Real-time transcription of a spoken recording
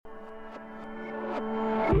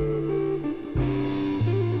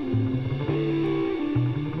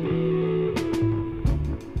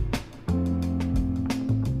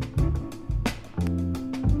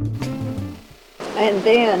And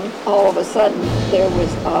then, all of a sudden, there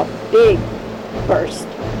was a big burst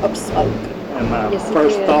of smoke. And my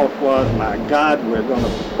first thought was, my God, we're going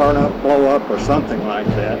to burn up, blow up, or something like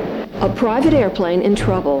that. A private airplane in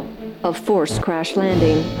trouble, a forced crash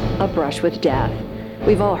landing, a brush with death.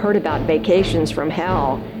 We've all heard about vacations from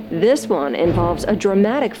hell. This one involves a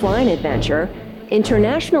dramatic flying adventure,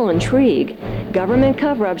 international intrigue, government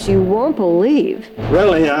cover-ups you won't believe.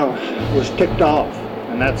 Really, I was ticked off,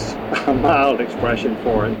 and that's a mild expression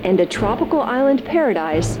for it. And a tropical island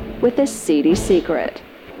paradise with a seedy secret.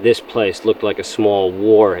 This place looked like a small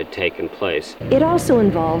war had taken place. It also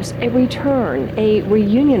involves a return, a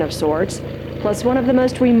reunion of sorts, plus one of the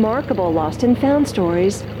most remarkable lost and found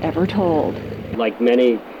stories ever told. Like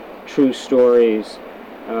many true stories,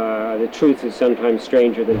 the truth is sometimes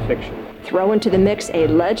stranger than fiction. Throw into the mix a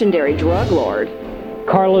legendary drug lord.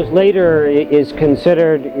 Carlos Lehde is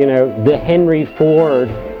considered, the Henry Ford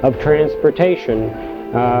of transportation,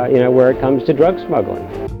 where it comes to drug smuggling.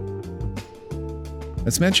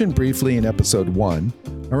 As mentioned briefly in episode 1,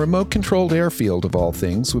 a remote-controlled airfield of all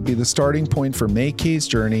things would be the starting point for MayCay's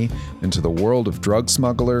journey into the world of drug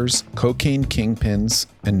smugglers, cocaine kingpins,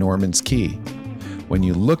 and Norman's Key. When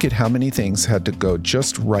you look at how many things had to go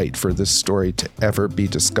just right for this story to ever be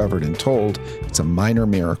discovered and told, it's a minor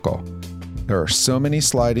miracle. There are so many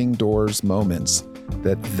sliding doors moments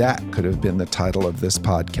that could have been the title of this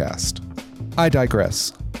podcast. I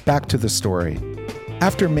digress. Back to the story.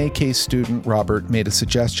 After MayCay's student Robert made a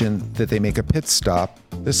suggestion that they make a pit stop,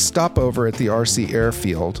 this stopover at the RC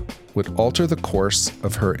airfield would alter the course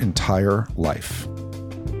of her entire life.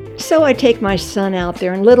 So I take my son out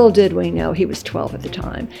there, and little did we know, he was 12 at the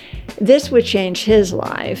time, this would change his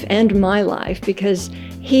life and my life, because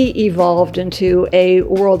he evolved into a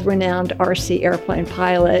world-renowned RC airplane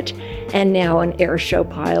pilot and now an air show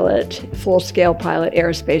pilot, full-scale pilot,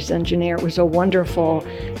 aerospace engineer. It was a wonderful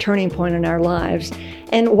turning point in our lives.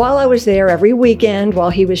 And while I was there every weekend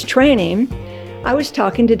while he was training, I was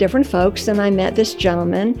talking to different folks, and I met this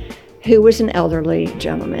gentleman who was an elderly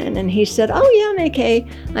gentleman. And he said, "Oh yeah,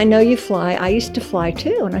 MayCay, I know you fly. I used to fly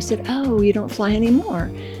too." And I said, "Oh, you don't fly anymore?"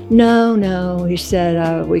 No. He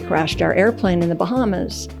said, "We crashed our airplane in the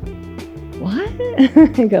Bahamas." What?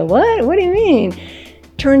 I go, what? What do you mean?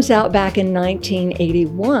 Turns out back in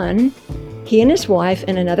 1981, he and his wife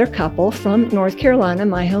and another couple from North Carolina,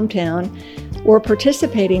 my hometown, were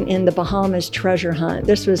participating in the Bahamas treasure hunt.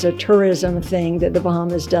 This was a tourism thing that the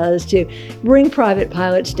Bahamas does to bring private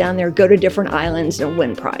pilots down there, go to different islands and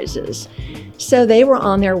win prizes. So they were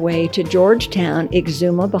on their way to Georgetown,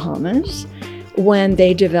 Exuma, Bahamas, when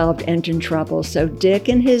they developed engine trouble. So Dick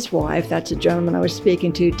and his wife, that's a gentleman I was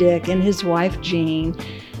speaking to, Dick and his wife Jean,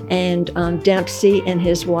 and Dempsey and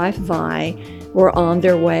his wife Vi, were on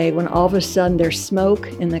their way when all of a sudden there's smoke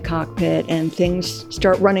in the cockpit and things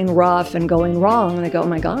start running rough and going wrong. And they go, "Oh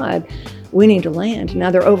my God, we need to land."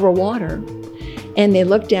 Now they're over water. And they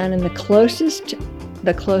look down, and the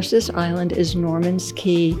closest island is Norman's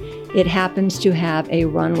Key. It happens to have a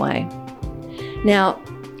runway. Now,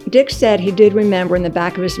 Dick said he did remember in the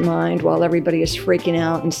back of his mind, while everybody is freaking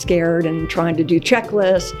out and scared and trying to do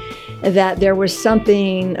checklists, that there was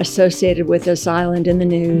something associated with this island in the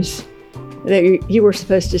news, that you were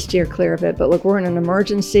supposed to steer clear of it. But look, we're in an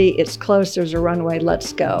emergency. It's close. There's a runway.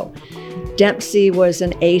 Let's go. Dempsey was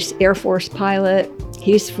an ace Air Force pilot.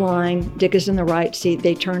 He's flying. Dick is in the right seat.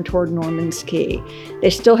 They turn toward Norman's Key. They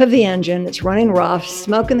still have the engine. It's running rough,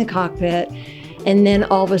 smoke in the cockpit. And then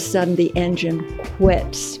all of a sudden the engine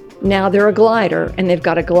quits. Now they're a glider, and they've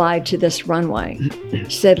got to glide to this runway.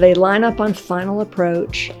 So they line up on final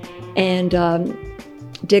approach, and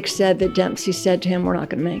Dick said that Dempsey said to him, "We're not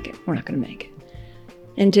going to make it. We're not going to make it."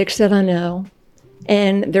 And Dick said, "I know."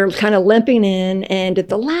 And they're kind of limping in, and at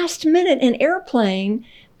the last minute, an airplane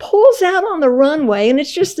pulls out on the runway, and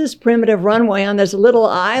it's just this primitive runway on this little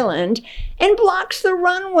island, and blocks the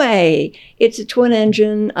runway. It's a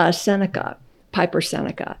twin-engine Seneca, Piper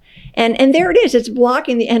Seneca. And there it is. It's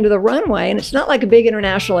blocking the end of the runway, and it's not like a big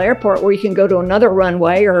international airport where you can go to another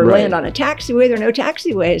runway or land on a taxiway. There are no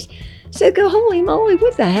taxiways. So they go, "Holy moly,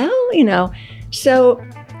 what the hell?" So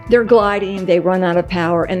they're gliding, they run out of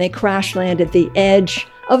power, and they crash land at the edge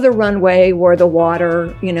of the runway where the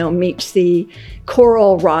water, meets the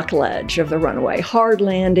coral rock ledge of the runway. Hard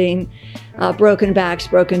landing, broken backs,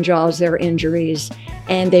 broken jaws, there are injuries,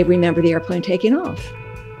 and they remember the airplane taking off.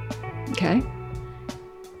 Okay?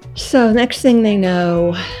 So next thing they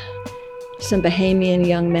know, some Bahamian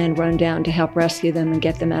young men run down to help rescue them and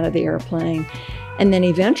get them out of the airplane. And then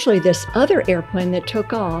eventually this other airplane that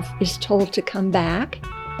took off is told to come back,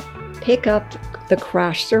 pick up the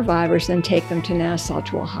crash survivors, and take them to Nassau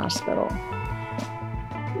to a hospital.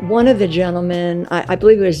 One of the gentlemen, I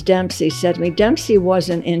believe it was Dempsey, said to me, Dempsey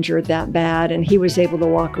wasn't injured that bad, and he was able to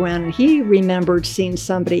walk around, and he remembered seeing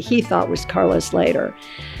somebody he thought was Carlos Lehde.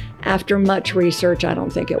 After much research, I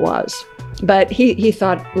don't think it was. But he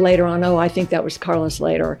thought later on, I think that was Carlos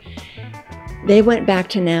Lehde. They went back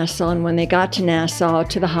to Nassau, and when they got to Nassau,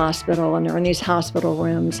 to the hospital, and they're in these hospital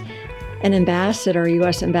rooms, an ambassador,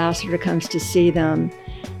 U.S. ambassador, comes to see them,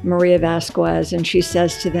 Maria Vasquez, and she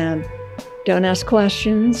says to them, don't ask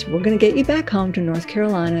questions. We're going to get you back home to North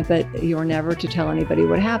Carolina, but you're never to tell anybody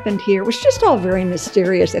what happened here. It was just all very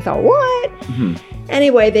mysterious. They thought, what? Mm-hmm.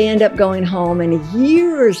 Anyway, they end up going home, and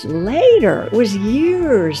years later, it was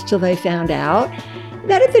years till they found out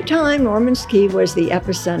that at the time, Norman's Cay was the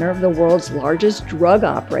epicenter of the world's largest drug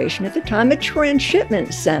operation. At the time, a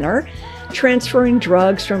transshipment center, transferring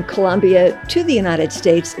drugs from Colombia to the United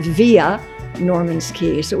States via Norman's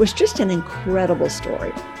Cay. So it was just an incredible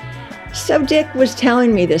story. So Dick was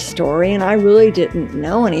telling me this story, and I really didn't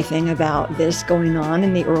know anything about this going on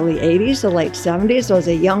in the early 80s, the late 70s. I was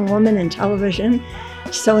a young woman in television,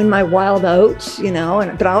 sowing my wild oats,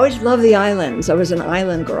 but I always loved the islands. I was an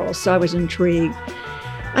island girl, so I was intrigued.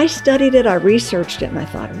 I studied it, I researched it, and I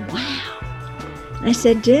thought, wow. And I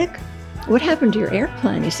said, Dick, what happened to your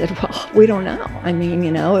airplane? He said, well, we don't know. I mean,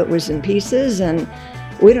 it was in pieces, and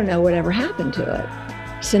we don't know whatever happened to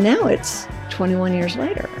it. So now it's 21 years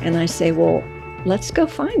later. And I say, well, let's go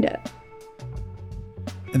find it.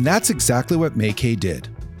 And that's exactly what MayCay did.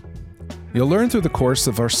 You'll learn through the course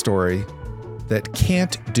of our story that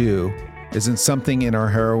can't do isn't something in our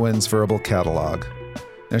heroine's verbal catalog.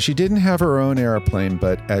 Now, she didn't have her own airplane,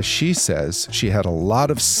 but as she says, she had a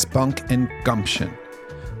lot of spunk and gumption.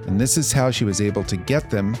 And this is how she was able to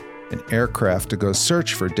get them an aircraft to go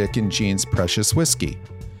search for Dick and Jean's precious whiskey.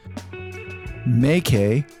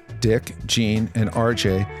 MayCay, Dick, Jean, and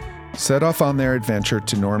RJ set off on their adventure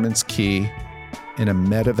to Norman's Cay in a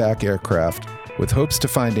medevac aircraft with hopes to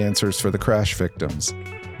find answers for the crash victims.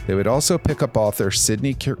 They would also pick up author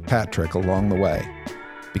Sidney Kirkpatrick along the way.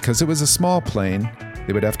 Because it was a small plane,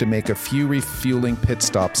 they would have to make a few refueling pit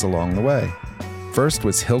stops along the way. First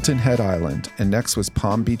was Hilton Head Island, and next was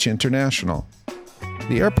Palm Beach International.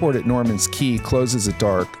 The airport at Norman's Cay closes at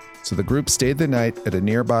dark, so the group stayed the night at a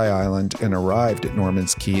nearby island and arrived at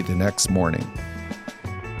Norman's Cay the next morning.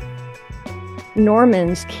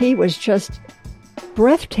 Norman's Cay was just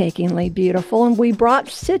breathtakingly beautiful, and we brought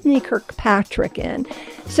Sidney Kirkpatrick in.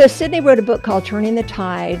 So Sidney wrote a book called Turning the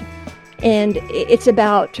Tide, and it's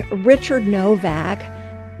about Richard Novak.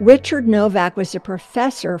 Richard Novak was a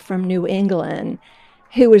professor from New England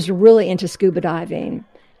who was really into scuba diving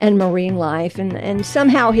and marine life, and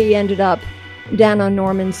somehow he ended up down on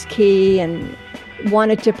Norman's Cay and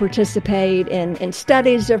wanted to participate in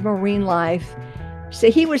studies of marine life. So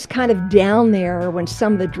he was kind of down there when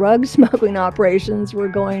some of the drug smuggling operations were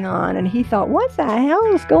going on, and he thought, what the hell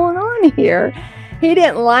is going on here? He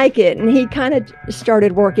didn't like it, and he kind of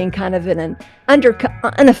started working kind of in an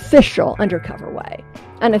unofficial undercover way.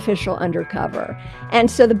 Unofficial undercover. And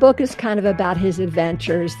so the book is kind of about his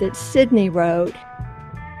adventures that Sidney wrote.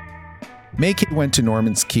 MayCay went to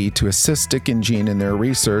Norman's Cay to assist Dick and Jean in their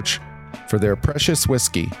research for their precious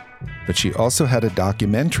whiskey, but she also had a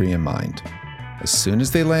documentary in mind. As soon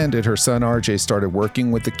as they landed, her son RJ started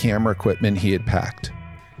working with the camera equipment he had packed.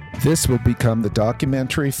 This would become the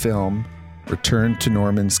documentary film Return to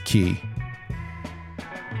Norman's Cay.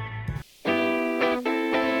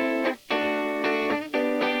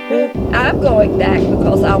 I'm going back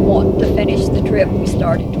because I want to finish the trip we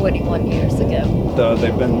started 21 years ago. There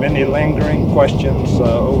have been many lingering questions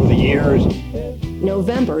over the years.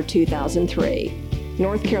 November 2003.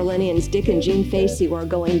 North Carolinians Dick and Jean Facey were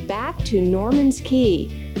going back to Norman's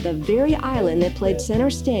Cay, the very island that played center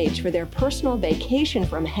stage for their personal vacation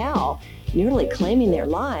from hell, nearly claiming their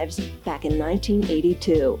lives back in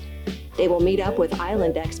 1982. They will meet up with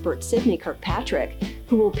island expert Sidney Kirkpatrick,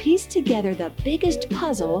 who will piece together the biggest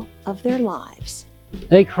puzzle of their lives.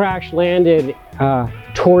 They crash landed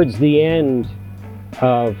towards the end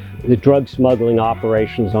of the drug smuggling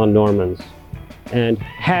operations on Norman's. And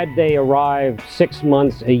had they arrived 6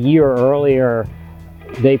 months, a year earlier,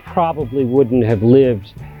 they probably wouldn't have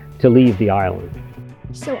lived to leave the island.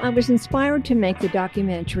 So I was inspired to make the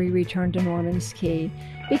documentary Return to Norman's Cay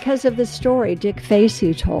because of the story Dick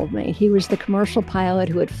Facey told me. He was the commercial pilot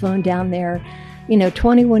who had flown down there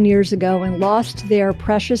 21 years ago and lost their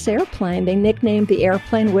precious airplane. They nicknamed the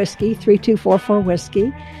airplane Whiskey, 3244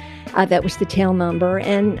 Whiskey. That was the tail number.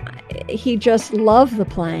 And he just loved the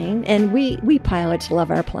plane. And we pilots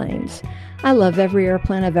love our planes. I love every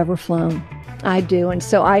airplane I've ever flown. I do. And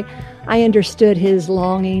so I understood his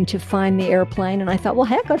longing to find the airplane. And I thought, well,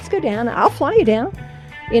 heck, let's go down. I'll fly you down.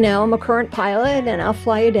 I'm a current pilot, and I'll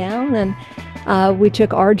fly you down. And we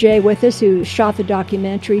took RJ with us, who shot the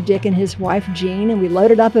documentary, Dick and his wife, Jean, and we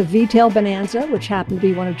loaded up a V-tail Bonanza, which happened to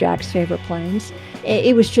be one of Jack's favorite planes.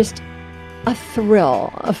 It was just a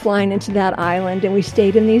thrill of flying into that island. And we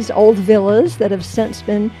stayed in these old villas that have since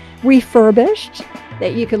been refurbished,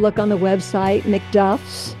 that you could look on the website,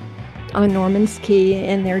 McDuff's on Norman's Key,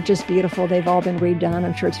 and they're just beautiful. They've all been redone.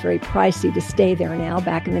 I'm sure it's very pricey to stay there now.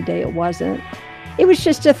 Back in the day, it wasn't. It was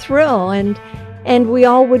just a thrill, and we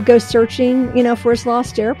all would go searching, for his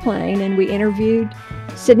lost airplane, and we interviewed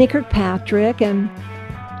Sidney Kirkpatrick, and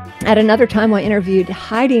at another time I interviewed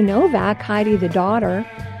Heidi Novak, Heidi, the daughter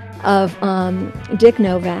of Dick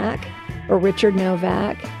Novak, or Richard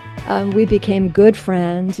Novak. We became good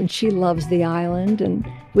friends, and she loves the island, and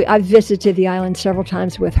I've visited the island several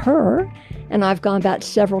times with her, and I've gone back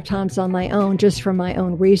several times on my own, just for my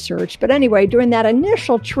own research. But anyway, during that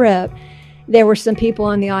initial trip, there were some people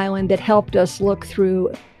on the island that helped us look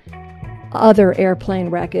through other airplane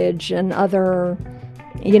wreckage and other,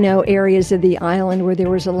 areas of the island where there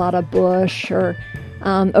was a lot of bush or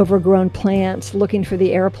overgrown plants, looking for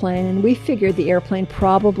the airplane. And we figured the airplane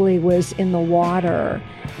probably was in the water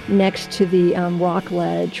next to the rock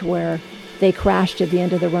ledge where they crashed at the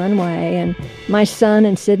end of the runway. And my son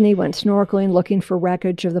and Sydney went snorkeling, looking for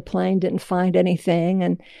wreckage of the plane, didn't find anything.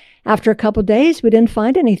 And after a couple days, we didn't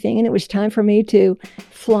find anything, and it was time for me to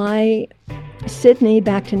fly Sydney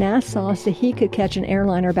back to Nassau so he could catch an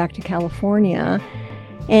airliner back to California.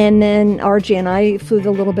 And then RJ and I flew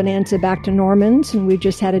the little Bonanza back to Norman's, and we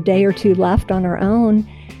just had a day or two left on our own.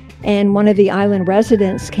 And one of the island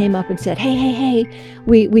residents came up and said, hey,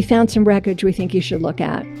 we found some wreckage we think you should look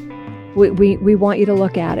at. We want you to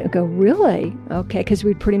look at it. I go, really? Okay, because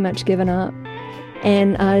we'd pretty much given up.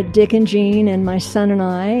 And Dick and Jean and my son and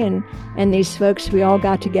I and these folks, we all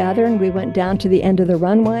got together, and we went down to the end of the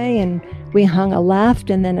runway, and we hung a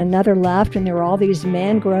left and then another left, and there were all these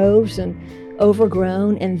mangroves and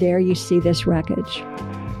overgrown, and there you see this wreckage.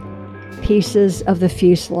 Pieces of the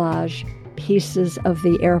fuselage, pieces of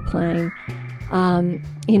the airplane,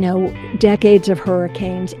 decades of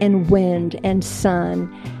hurricanes and wind and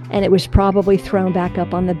sun, and it was probably thrown back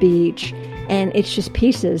up on the beach. And it's just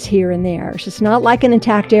pieces here and there. So it's not like an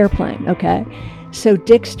intact airplane, okay? So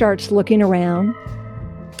Dick starts looking around,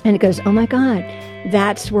 and it goes, oh my God,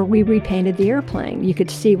 that's where we repainted the airplane. You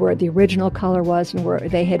could see where the original color was and where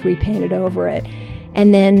they had repainted over it.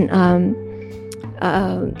 And then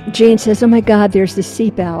Jean says, oh my God, there's the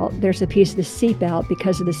seatbelt. There's a piece of the seatbelt.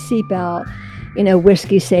 Because of the seatbelt,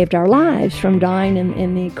 whiskey saved our lives from dying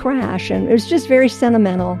in the crash. And it was just very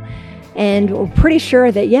sentimental. And we're pretty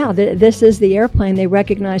sure that, this is the airplane. They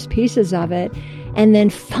recognize pieces of it. And then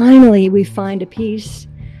finally, we find a piece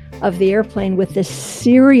of the airplane with the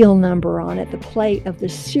serial number on it, the plate of the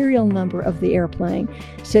serial number of the airplane.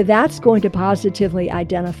 So that's going to positively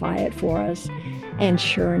identify it for us. And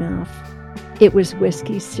sure enough, it was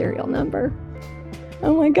Whiskey's serial number.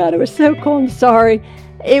 Oh my God, it was so cool. I'm sorry.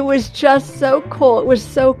 It was just so cool. It was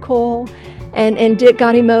so cool. And Dick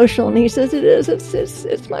got emotional, and he says,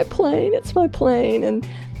 it's my plane, it's my plane. And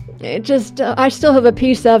it just, I still have a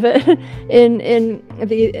piece of it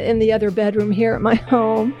in the other bedroom here at my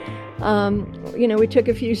home. We took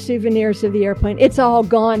a few souvenirs of the airplane. It's all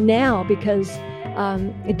gone now because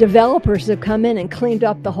developers have come in and cleaned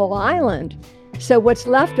up the whole island. So what's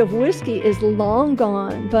left of Whiskey is long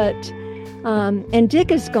gone, but, and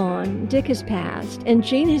Dick is gone, Dick has passed, and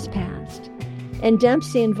Jean has passed. And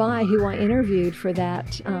Dempsey and Vi, who I interviewed for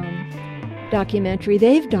that documentary,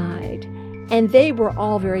 they've died. And they were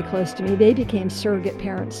all very close to me. They became surrogate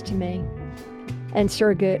parents to me and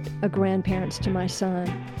surrogate grandparents to my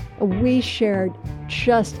son. We shared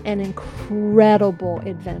just an incredible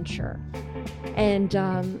adventure. And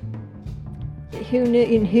who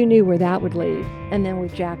knew where that would lead? And then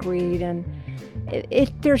with Jack Reed. And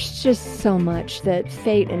there's just so much that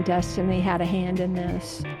fate and destiny had a hand in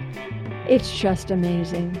this. It's just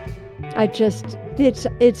amazing.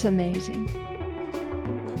 It's amazing.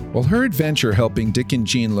 While her adventure helping Dick and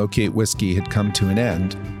Jean locate Whiskey had come to an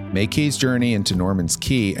end, MayCay's journey into Norman's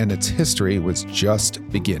Key and its history was just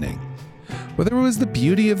beginning. Whether it was the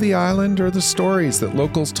beauty of the island or the stories that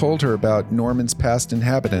locals told her about Norman's past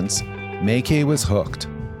inhabitants, MayCay was hooked.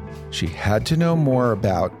 She had to know more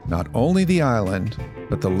about not only the island,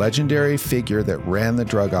 but the legendary figure that ran the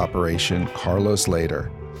drug operation, Carlos Lehde.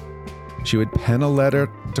 She would pen a letter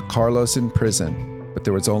to Carlos in prison, but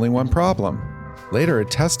there was only one problem. Lehde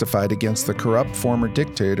had testified against the corrupt former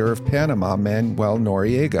dictator of Panama, Manuel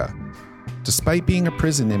Noriega. Despite being a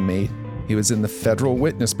prison inmate, he was in the Federal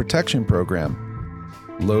Witness Protection Program.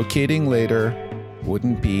 Locating Lehde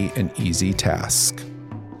wouldn't be an easy task.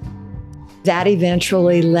 That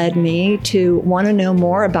eventually led me to want to know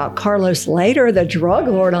more about Carlos Lehde, the drug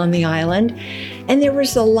lord on the island. And there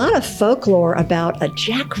was a lot of folklore about a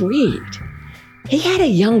Jack Reed. He had a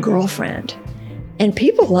young girlfriend. And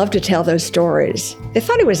people love to tell those stories. They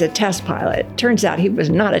thought he was a test pilot. Turns out he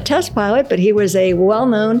was not a test pilot, but he was a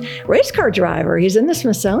well-known race car driver. He's in the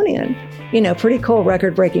Smithsonian. Pretty cool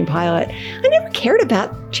record-breaking pilot. I never cared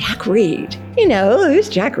about Jack Reed. Who's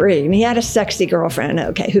Jack Reed? And he had a sexy girlfriend.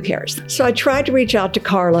 Okay, who cares? So I tried to reach out to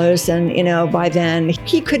Carlos, and, by then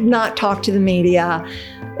he could not talk to the media.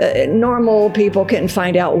 Normal people couldn't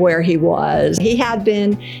find out where he was. He had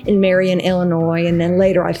been in Marion, Illinois, and then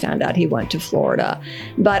later I found out he went to Florida.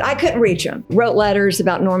 But I couldn't reach him. Wrote letters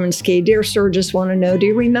about Norman's Cay. Dear sir, just want to know, do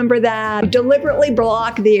you remember that? Deliberately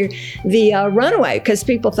blocked the runway because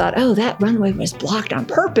people thought, oh, that runway was blocked on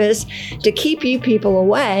purpose to keep you people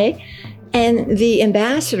away. And the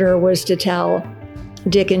ambassador was to tell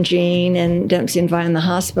Dick and Jean and Dempsey and Vi in the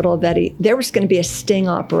hospital that there was going to be a sting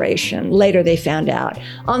operation. Later they found out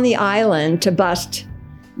on the island to bust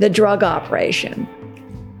the drug operation.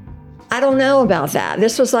 I don't know about that.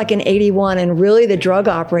 This was like in 81, and really the drug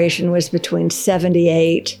operation was between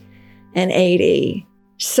 78 and 80.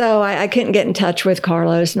 So I couldn't get in touch with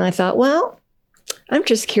Carlos, and I thought, well, I'm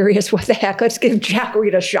just curious, what the heck? Let's give Jack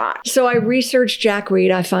Reed a shot. So I researched Jack Reed.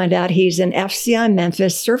 I find out he's in FCI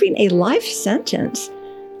Memphis serving a life sentence.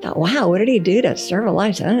 I thought, wow, what did he do to serve a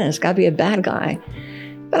life sentence? It's got to be a bad guy.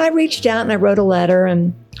 But I reached out and I wrote a letter,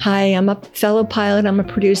 and hi, I'm a fellow pilot. I'm a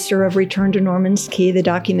producer of Return to Norman's Cay, the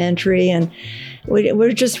documentary. And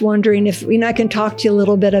we're just wondering if I can talk to you a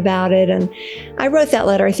little bit about it. And I wrote that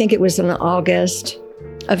letter, I think it was in August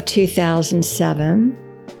of 2007.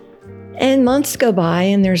 And months go by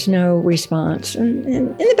and there's no response. And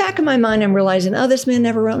in the back of my mind, I'm realizing, oh, this man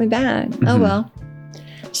never wrote me back. Mm-hmm. Oh, well.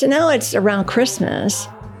 So now it's around Christmas.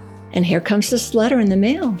 And here comes this letter in the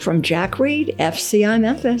mail from Jack Reed, FCI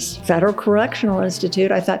Memphis, Federal Correctional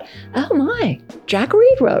Institute. I thought, oh my, Jack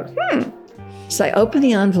Reed wrote. So I open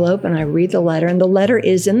the envelope and I read the letter. And the letter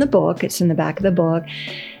is in the book. It's in the back of the book.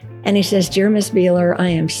 And he says, Dear Miss Beeler, I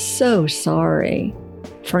am so sorry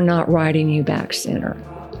for not writing you back sooner.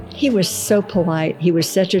 He was so polite. He was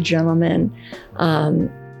such a gentleman.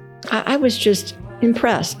 I was just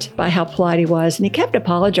impressed by how polite he was. And he kept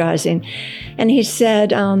apologizing. And he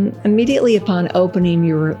said, immediately upon opening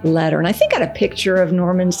your letter, and I think I had a picture of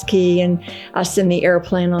Norman's Cay and us in the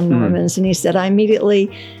airplane on Norman's. And he said, I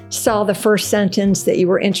immediately saw the first sentence that you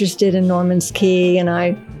were interested in Norman's Cay. And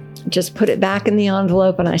I just put it back in the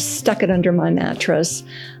envelope and I stuck it under my mattress.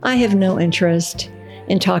 I have no interest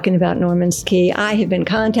in talking about Norman's Cay. I have been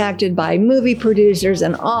contacted by movie producers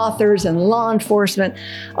and authors and law enforcement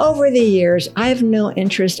over the years. I have no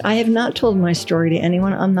interest. I have not told my story to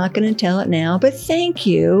anyone. I'm not going to tell it now, but thank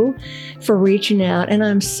you for reaching out. And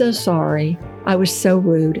I'm so sorry I was so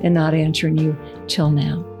rude in not answering you till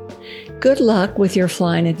now. Good luck with your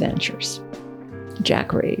flying adventures.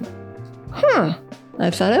 Jack Reed. I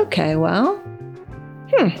thought, okay, well,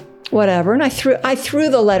 whatever. And I threw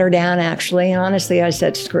the letter down, actually. And honestly, I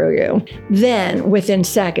said, screw you. Then, within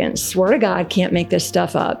seconds, swear to God, can't make this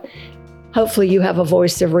stuff up. Hopefully you have a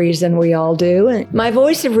voice of reason. We all do. And my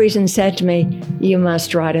voice of reason said to me, you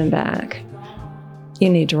must write him back. You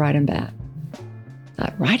need to write him back.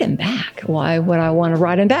 Write him back? Why would I want to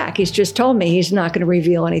write him back? He's just told me he's not going to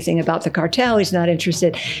reveal anything about the cartel. He's not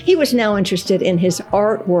interested. He was now interested in his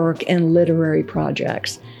artwork and literary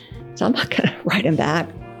projects. So I'm not going to write him back.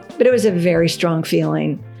 But it was a very strong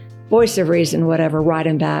feeling. Voice of reason, whatever, write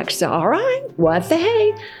him back. So, all right, what the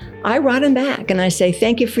hey? I write him back and I say,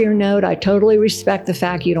 thank you for your note. I totally respect the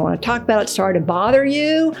fact you don't want to talk about it. Sorry to bother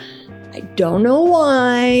you. I don't know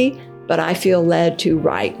why, but I feel led to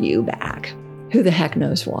write you back. Who the heck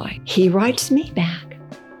knows why? He writes me back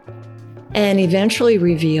and eventually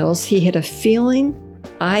reveals he had a feeling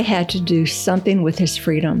I had to do something with his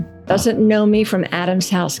freedom. Doesn't know me from Adam's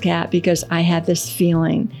house cat because I had this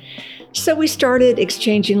feeling. So we started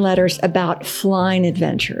exchanging letters about flying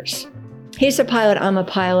adventures. He's a pilot, I'm a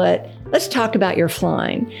pilot. Let's talk about your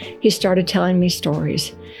flying. He started telling me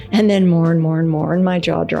stories, and then more and more and more, and my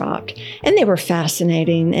jaw dropped. And they were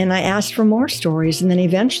fascinating, and I asked for more stories, and then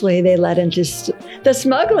eventually they led into the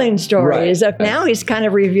smuggling stories. Right. Now he's kind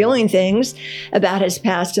of revealing things about his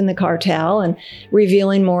past in the cartel and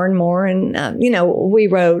revealing more and more. And, we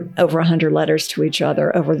wrote over 100 letters to each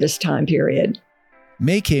other over this time period.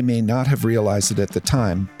 MayCay may not have realized it at the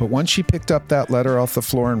time, but once she picked up that letter off the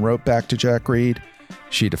floor and wrote back to Jack Reed,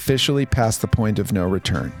 She'd officially passed the point of no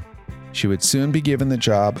return. She would soon be given the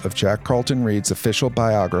job of Jack Carlton Reed's official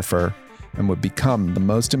biographer and would become the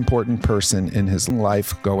most important person in his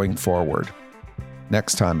life going forward.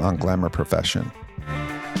 Next time on Glamour Profession.